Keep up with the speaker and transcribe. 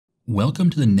Welcome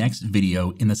to the next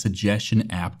video in the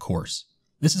Suggestion App course.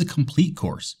 This is a complete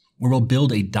course where we'll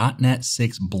build a .NET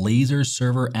 6 Blazor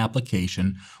server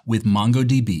application with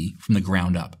MongoDB from the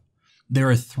ground up. There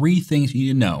are three things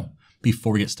you need to know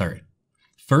before we get started.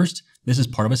 First, this is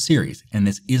part of a series, and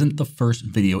this isn't the first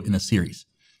video in the series.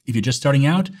 If you're just starting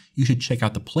out, you should check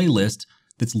out the playlist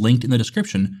that's linked in the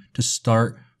description to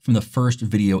start from the first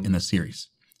video in the series.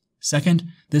 Second,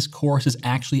 this course is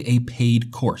actually a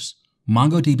paid course.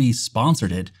 MongoDB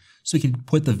sponsored it so you can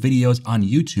put the videos on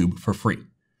YouTube for free.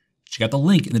 Check out the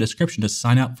link in the description to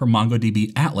sign up for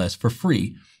MongoDB Atlas for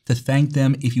free to thank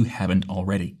them if you haven't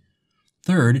already.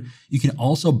 Third, you can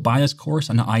also buy this course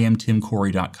on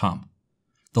IamTimCorey.com.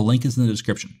 The link is in the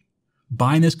description.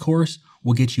 Buying this course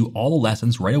will get you all the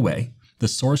lessons right away, the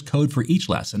source code for each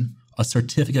lesson, a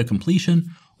certificate of completion,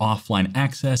 offline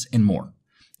access, and more.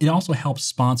 It also helps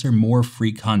sponsor more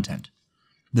free content.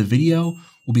 The video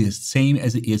will be the same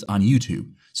as it is on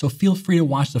YouTube, so feel free to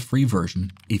watch the free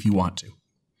version if you want to.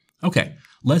 Okay,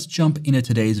 let's jump into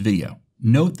today's video.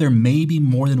 Note there may be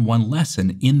more than one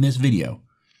lesson in this video,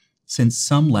 since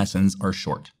some lessons are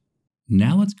short.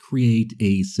 Now let's create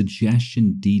a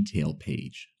suggestion detail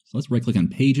page. So let's right-click on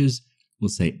Pages, we'll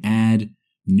say Add,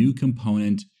 New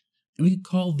Component, and we can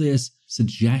call this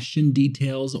Suggestion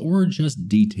Details or just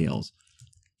Details.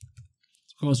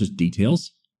 Let's call this just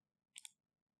Details.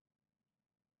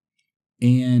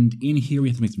 And in here, we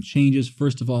have to make some changes.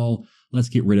 First of all, let's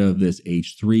get rid of this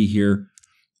H3 here.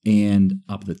 And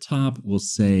up at the top, we'll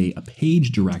say a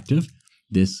page directive.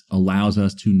 This allows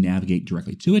us to navigate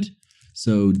directly to it.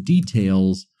 So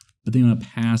details, but then we want to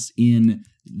pass in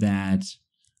that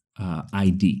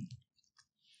ID.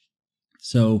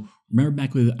 So remember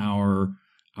back with our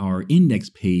index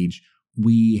page,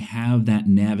 we have that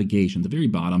navigation at the very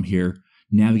bottom here,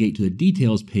 navigate to the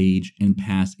details page and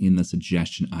pass in the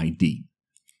suggestion ID.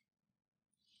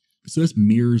 So this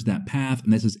mirrors that path,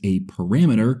 and this is a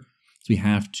parameter. So we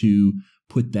have to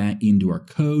put that into our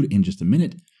code in just a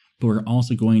minute, but we're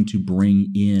also going to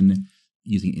bring in,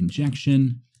 using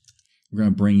injection, we're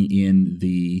going to bring in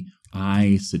the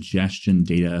suggestion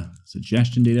data,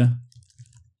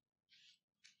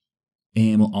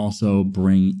 and we'll also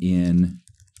bring in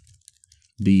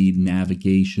the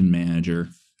navigation manager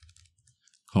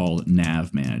called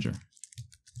nav manager.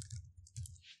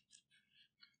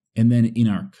 And then in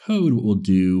our code, what we'll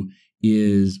do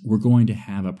is we're going to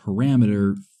have a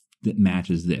parameter that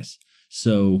matches this.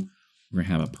 So we're going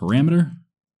to have a parameter,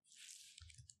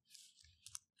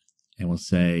 and we'll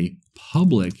say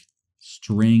public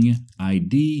string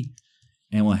ID,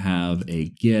 and we'll have a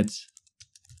get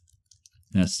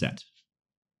and a set.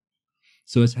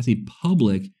 So it has to be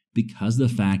public because of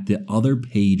the fact that other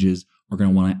pages are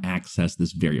going to want to access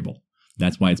this variable.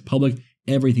 That's why it's public.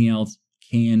 Everything else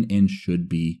can and should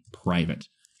be private.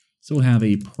 So we'll have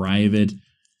a private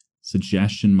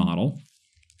suggestion model.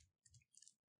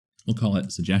 We'll call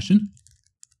it suggestion.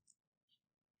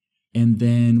 And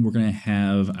then we're going to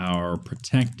have our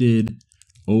protected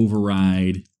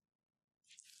override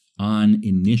on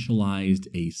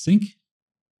initialized async.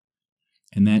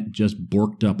 And that just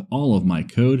borked up all of my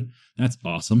code. That's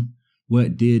awesome. What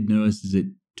it did notice is it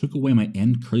took away my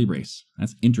end curly brace.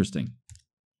 That's interesting.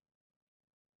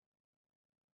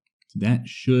 So that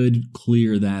should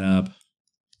clear that up.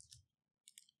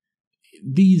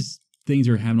 These things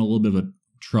are having a little bit of a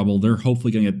trouble. They're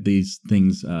hopefully going to get these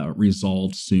things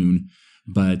resolved soon.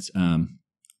 But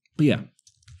yeah,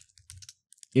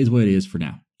 is what it is for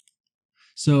now.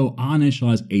 So on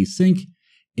initialize async,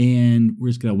 and we're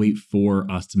just going to wait for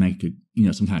us to make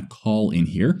some kind of call in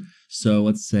here. So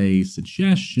let's say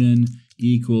suggestion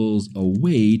equals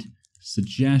await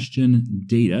suggestion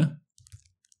data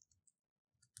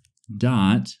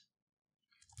dot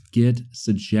get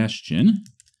suggestion. And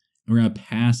we're going to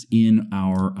pass in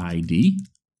our ID,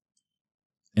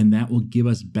 and that will give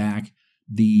us back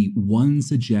the one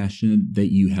suggestion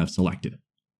that you have selected.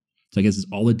 So I guess it's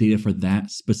all the data for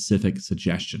that specific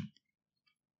suggestion.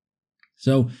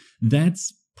 So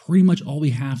that's pretty much all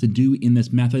we have to do in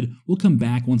this method. We'll come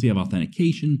back once we have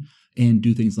authentication and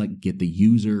do things like get the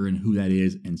user and who that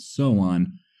is and so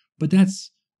on. But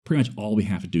that's pretty much all we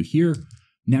have to do here.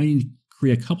 Now you need to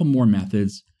create a couple more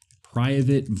methods.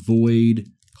 Private void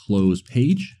close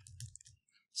page.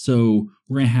 So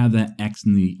we're going to have that X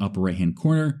in the upper right hand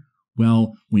corner.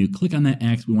 Well, when you click on that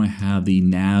X, we want to have the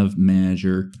nav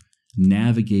manager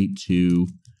navigate to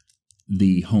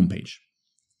the home page,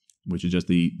 which is just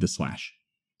the slash.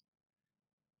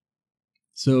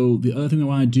 So the other thing I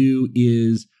want to do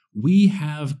is we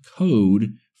have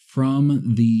code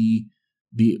from the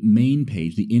main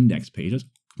page, the index page. Let's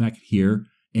come back here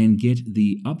and get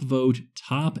the upvote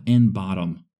top and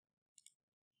bottom.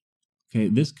 Okay,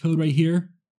 this code right here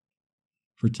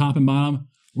for top and bottom,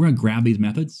 we're going to grab these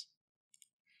methods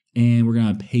and we're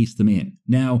going to paste them in.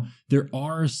 Now, there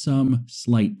are some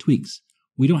slight tweaks.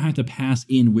 We don't have to pass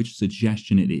in which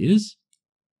suggestion it is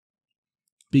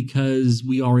because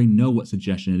we already know what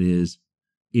suggestion it is.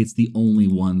 It's the only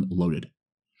one loaded.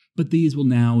 But these will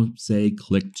now say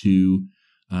click to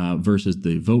versus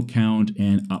the vote count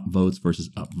and upvotes versus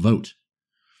upvote.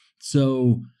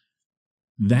 So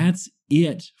that's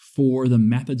it for the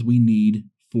methods we need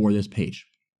for this page.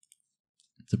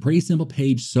 It's a pretty simple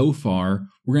page so far.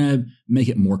 We're going to make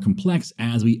it more complex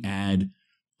as we add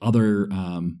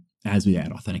authentication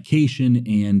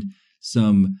and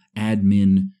some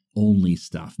admin only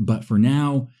stuff. But for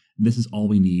now, this is all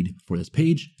we need for this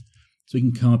page. So we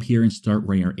can come up here and start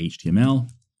writing our HTML,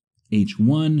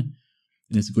 H1,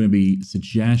 and it's going to be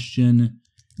suggestion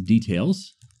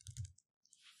details.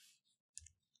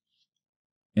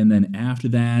 And then after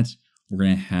that, we're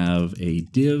going to have a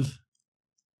div.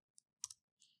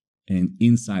 And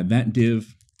inside that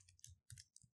div,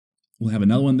 we'll have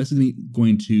another one. This is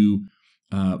going to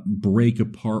break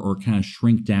apart or kind of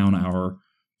shrink down our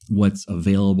what's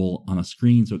available on a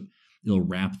screen. So it'll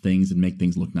wrap things and make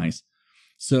things look nice.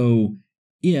 So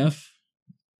if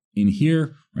in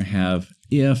here, we have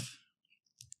if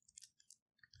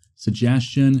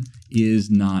suggestion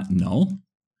is not null.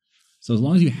 So as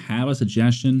long as you have a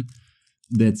suggestion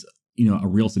that's a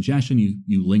real suggestion,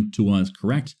 you link to one is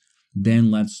correct,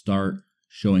 then let's start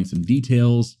showing some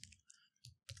details.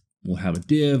 We'll have a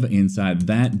div. Inside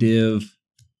that div,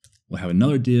 we'll have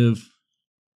another div.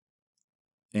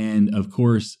 And of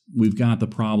course, we've got the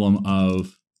problem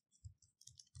of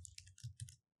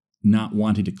not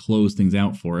wanting to close things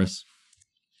out for us.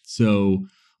 So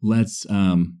let's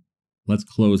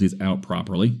close these out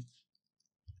properly.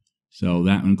 So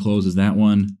that one closes that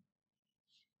one.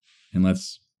 And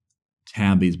let's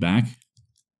tab these back.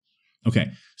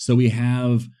 Okay, so we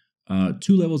have 2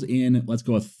 levels in. Let's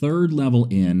go a 3rd level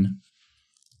in.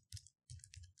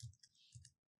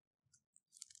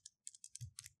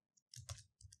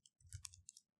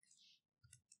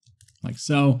 Like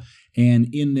so.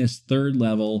 And in this 3rd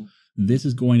level, this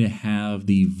is going to have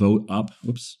the vote up.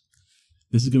 Whoops.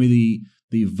 This is going to be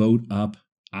the vote up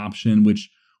option, which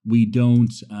we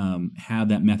don't have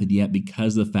that method yet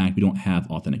because of the fact we don't have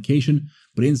authentication.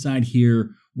 But inside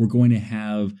here, we're going to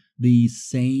have the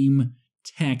same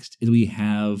text as we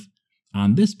have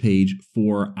on this page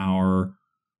for our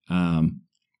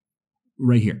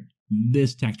right here.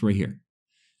 This text right here.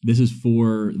 This is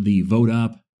for the vote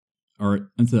up, or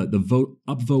the vote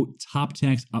upvote top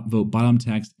text, upvote bottom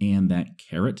text, and that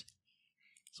caret.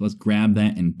 So let's grab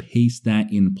that and paste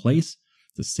that in place.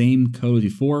 It's the same code as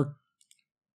before.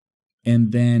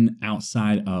 And then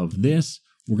outside of this,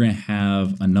 we're going to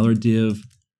have another div.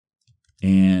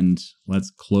 And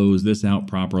let's close this out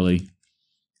properly.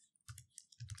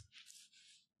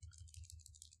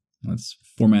 Let's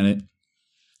format it.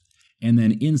 And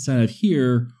then inside of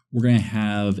here, we're going to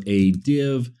have a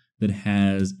div that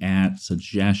has at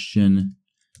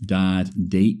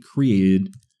suggestion.date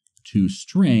created to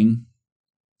string.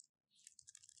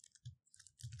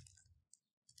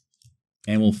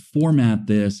 And we'll format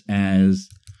this as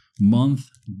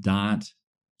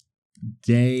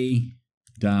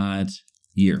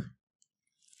month.day.year.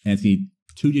 And it's the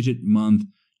 2-digit month,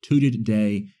 2-digit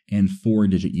day, and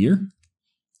 4-digit year.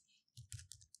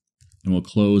 And we'll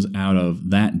close out of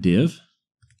that div.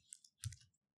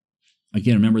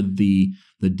 Again, remember the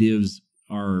divs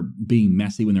are being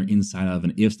messy when they're inside of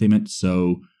an if statement,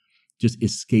 so just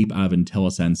escape out of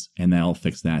IntelliSense and that'll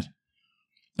fix that.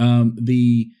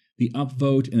 The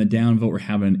upvote and the downvote, we're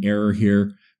having an error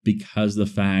here because of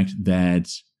the fact that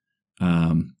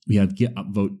we have get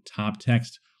upvote top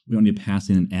text. We don't need to pass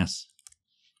in an S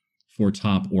for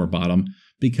top or bottom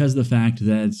because of the fact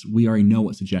that we already know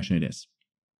what suggestion it is.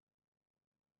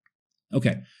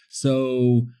 Okay,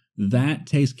 so that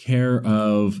takes care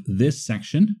of this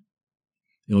section.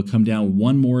 It'll come down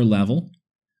one more level,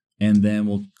 and then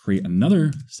we'll create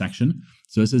another section.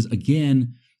 So this is,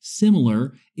 again,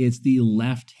 similar. It's the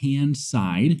left-hand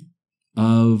side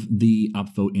of the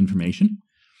upvote information.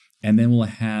 And then we'll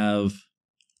have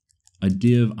a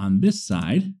div on this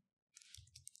side.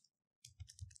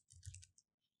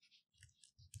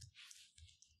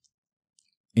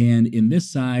 And in this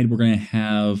side, we're going to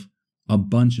have a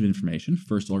bunch of information.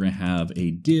 First of all, we're going to have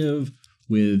a div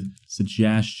with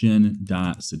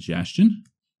suggestion.suggestion.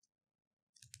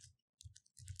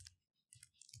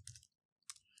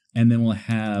 And then we'll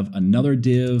have another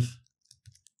div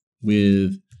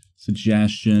with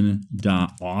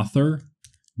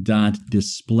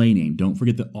suggestion.author.displayName. Don't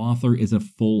forget that author is a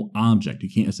full object. You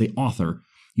can't just say author.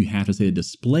 You have to say the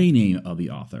display name of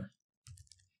the author.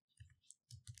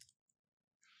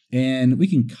 And we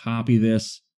can copy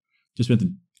this. Just have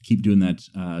to keep doing that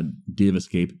div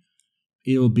escape.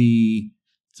 It'll be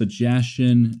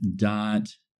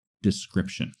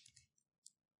suggestion.description.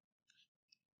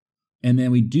 And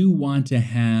then we do want to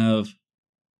have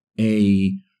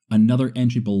another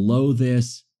entry below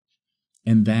this,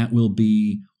 and that will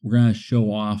be, we're going to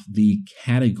show off the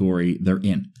category they're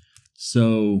in.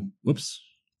 So, whoops.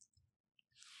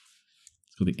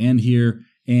 Let's go to the end here,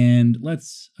 and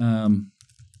let's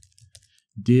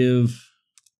div/div.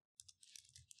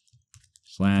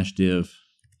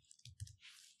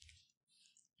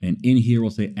 And in here,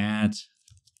 we'll say at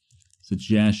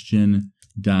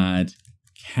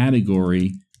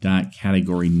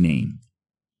suggestion.category.category name.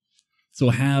 So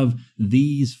we'll have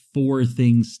these four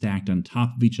things stacked on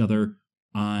top of each other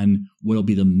on what will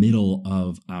be the middle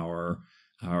of our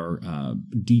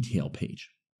detail page.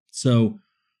 So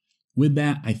with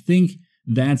that, I think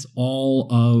that's all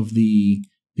of the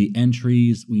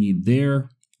entries we need there.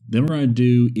 Then what we're going to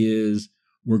do is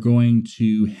we're going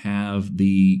to have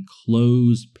the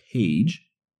close page,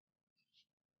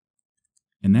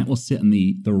 and that will sit on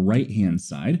the right-hand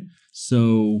side.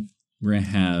 So we're going to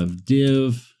have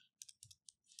div/div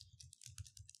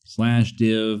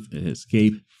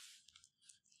escape,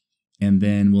 and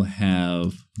then we'll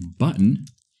have button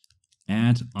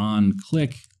at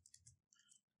onClick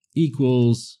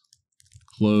equals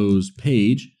close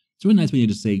page. It's really nice when you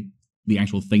just say the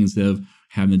actual thing instead of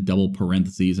having the double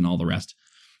parentheses and all the rest.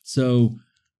 So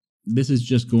this is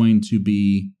just going to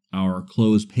be our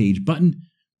close page button.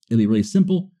 It'll be really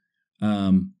simple.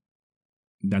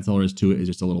 That's all there is to it, is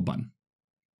just a little button.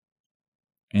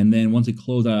 And then once we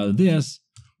close out of this,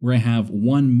 we're going to have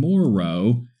one more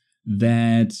row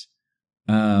that,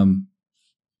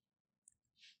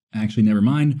 actually, never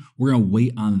mind. We're going to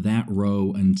wait on that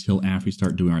row until after we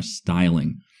start doing our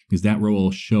styling, because that row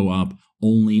will show up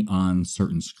only on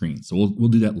certain screens. So we'll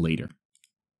do that later.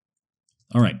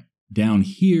 All right, down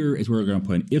here is where we're going to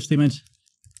put an if statement.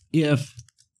 If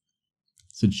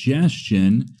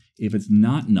suggestion, if it's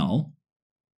not null,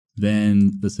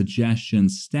 then the suggestion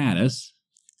status,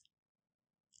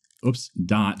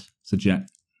 dot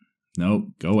suggest,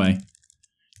 no, go away,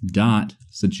 dot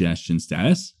suggestion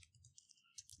status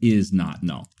is not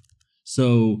null.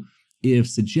 So if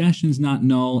suggestion is not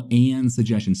null and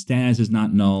suggestion status is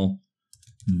not null,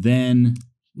 then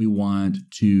we want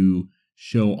to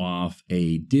show off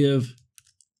a div.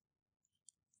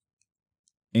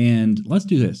 And let's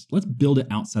do this. Let's build it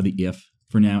outside the if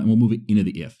for now, and we'll move it into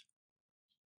the if.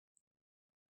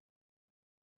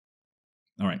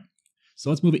 All right,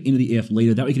 so let's move it into the if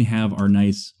later. That way we can have our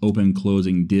nice open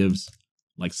closing divs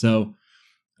like so.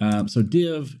 So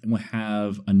div, and we'll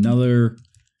have another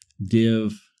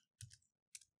div,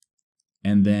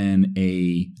 and then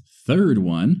a third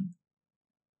one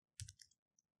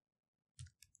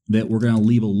that we're going to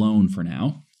leave alone for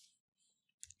now.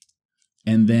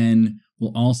 And then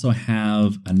we'll also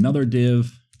have another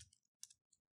div.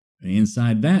 And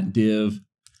inside that div,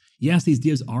 yes, these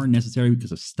divs are necessary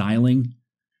because of styling.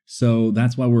 So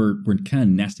that's why we're kind of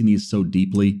nesting these so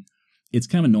deeply. It's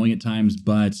kind of annoying at times,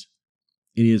 but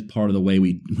it is part of the way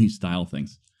we style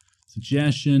things.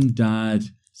 Suggestion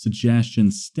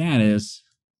status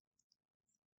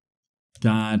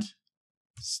dot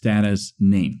status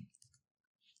name.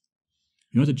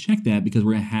 You have to check that because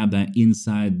we're going to have that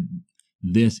inside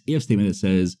this if statement that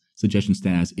says suggestion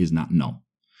status is not null.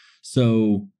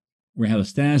 So we're going to have a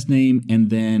status name, and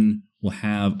then we'll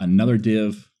have another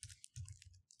div.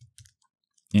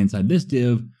 Inside this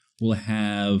div, we'll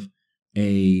have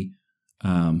a,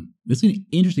 this is an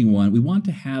interesting one. We want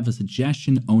to have a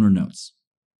suggestion owner notes.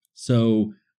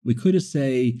 So we could just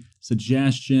say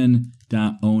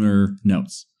suggestion.owner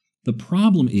notes. The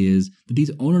problem is that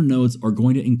these owner notes are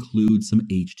going to include some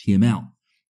HTML.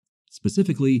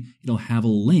 Specifically, it'll have a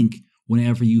link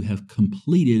whenever you have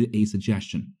completed a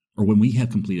suggestion, or when we have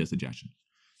completed a suggestion.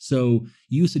 So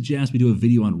you suggest we do a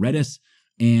video on Redis,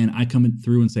 and I come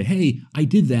through and say, hey, I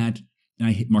did that, and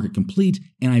I hit mark it complete,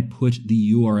 and I put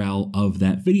the URL of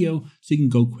that video so you can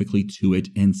go quickly to it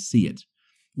and see it.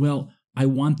 Well, I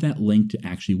want that link to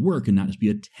actually work and not just be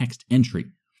a text entry.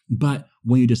 But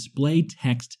when you display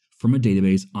text from a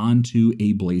database onto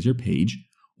a Blazor page,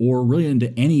 or really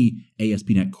into any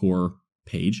ASP.NET Core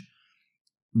page,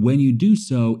 when you do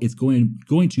so, it's going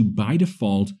to, by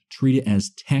default, treat it as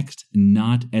text,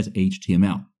 not as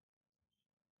HTML.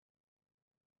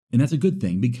 And that's a good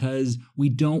thing because we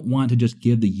don't want to just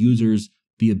give the users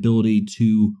the ability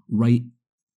to write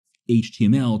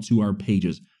HTML to our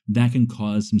pages. That can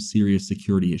cause some serious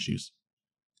security issues.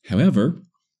 However,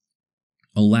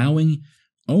 allowing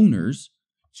owners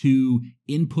to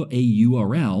input a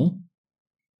URL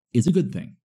is a good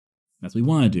thing. That's what we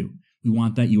want to do. We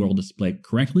want that URL displayed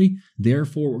correctly.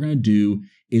 Therefore, what we're going to do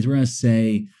is we're going to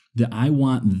say that I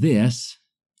want this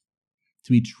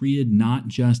to be treated not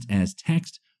just as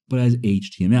text, but as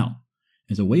HTML.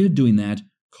 There's a way of doing that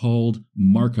called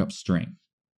markup string.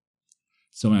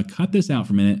 So I'm going to cut this out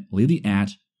for a minute, leave the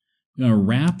at. I'm going to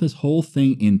wrap this whole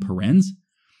thing in parens,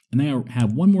 and then I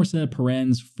have one more set of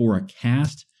parens for a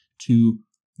cast to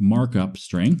markup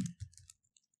string.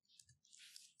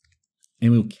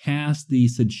 And we'll cast the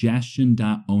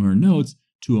suggestion.ownerNotes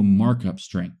to a markup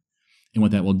string. And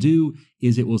what that will do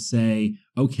is it will say,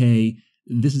 okay,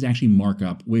 this is actually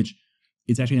markup, which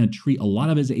it's actually going to treat a lot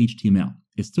of it as HTML.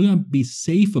 It's still going to be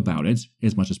safe about it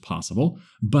as much as possible,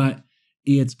 but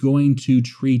it's going to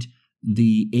treat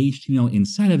the HTML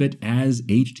inside of it as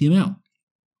HTML.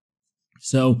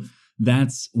 So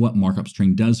that's what markup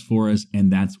string does for us,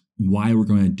 and that's why we're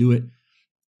going to do it.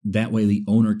 That way the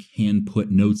owner can put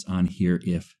notes on here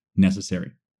if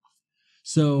necessary.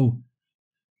 So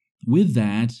with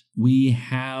that, we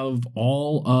have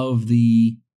all of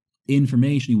the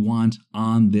information we want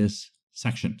on this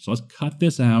section. So let's cut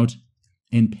this out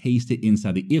and paste it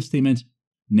inside the if statement.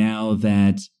 Now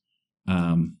that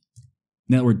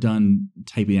we're done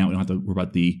typing out, we don't have to worry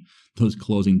about those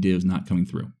closing divs not coming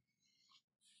through.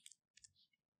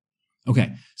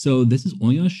 Okay, so this is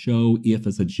only going to show if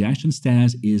a suggestion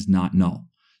status is not null.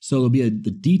 So there'll be the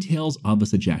details of a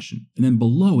suggestion. And then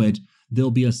below it,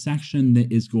 there'll be a section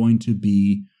that is going to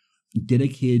be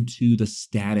dedicated to the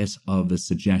status of the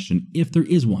suggestion, if there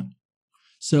is one.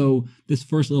 So this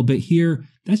first little bit here,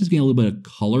 that's just getting a little bit of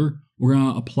color we're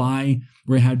going to apply.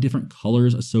 We're going to have different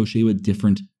colors associated with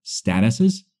different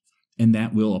statuses, and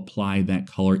that will apply that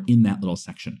color in that little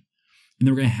section. And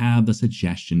then we're going to have the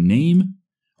suggestion name,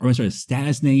 or I'm sorry, the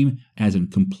status name as in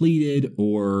completed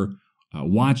or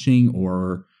watching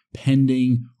or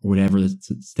pending or whatever the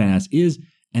status is.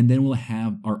 And then we'll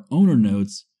have our owner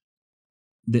notes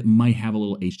that might have a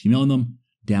little HTML in them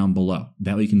down below.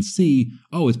 That way you can see,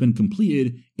 oh, it's been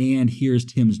completed, and here's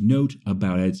Tim's note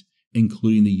about it,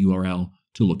 including the URL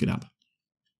to look it up.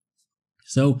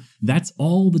 So that's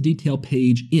all the detail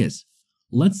page is.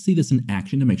 Let's see this in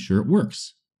action to make sure it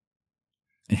works.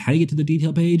 And how do you get to the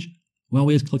detail page? Well,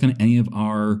 we just click on any of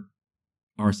our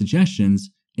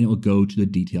suggestions, and it will go to the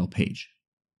detail page.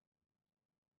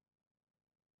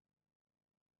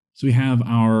 So we have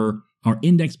our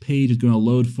index page is going to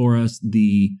load for us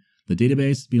the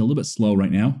database. It's being a little bit slow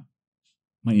right now.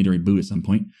 Might need to reboot at some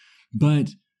point. But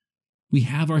we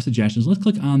have our suggestions. Let's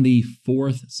click on the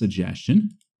fourth suggestion.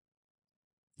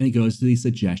 And it goes to the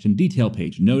suggestion detail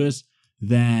page. Notice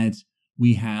that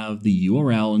we have the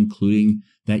URL, including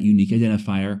that unique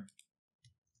identifier.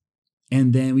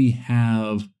 And then we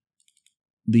have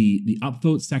the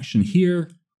upvote section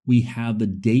here. We have the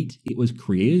date it was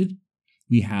created.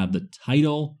 We have the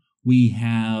title. We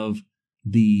have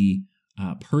the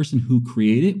person who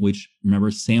created it, which, remember,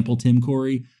 sample Tim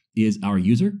Corey is our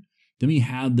user. Then we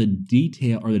have the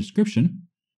detail or the description.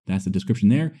 That's the description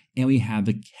there. And we have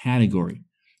the category.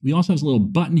 We also have a little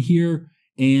button here,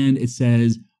 and it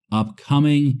says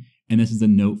upcoming, and this is the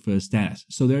note for the status.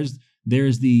 So there's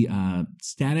the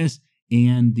status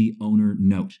and the owner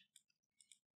note.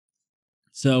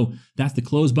 So that's the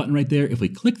close button right there. If we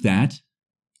click that,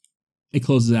 it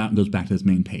closes out and goes back to this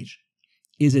main page.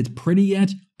 Is it pretty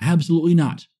yet? Absolutely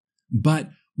not. But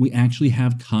we actually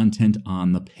have content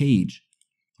on the page.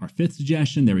 Our fifth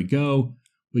suggestion, there we go.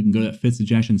 We can go to that fifth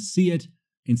suggestion, see it,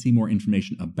 and see more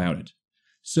information about it.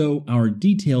 So our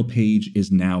detail page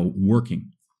is now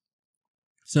working.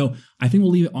 So I think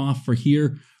we'll leave it off for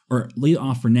here, or leave it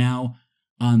off for now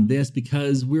on this,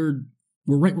 because we're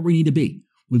right where we need to be.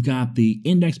 We've got the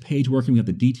index page working, we've got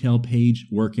the detail page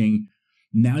working.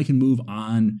 Now we can move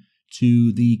on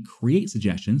to the create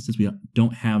suggestion, since we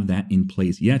don't have that in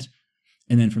place yet.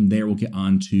 And then from there, we'll get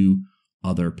on to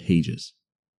other pages.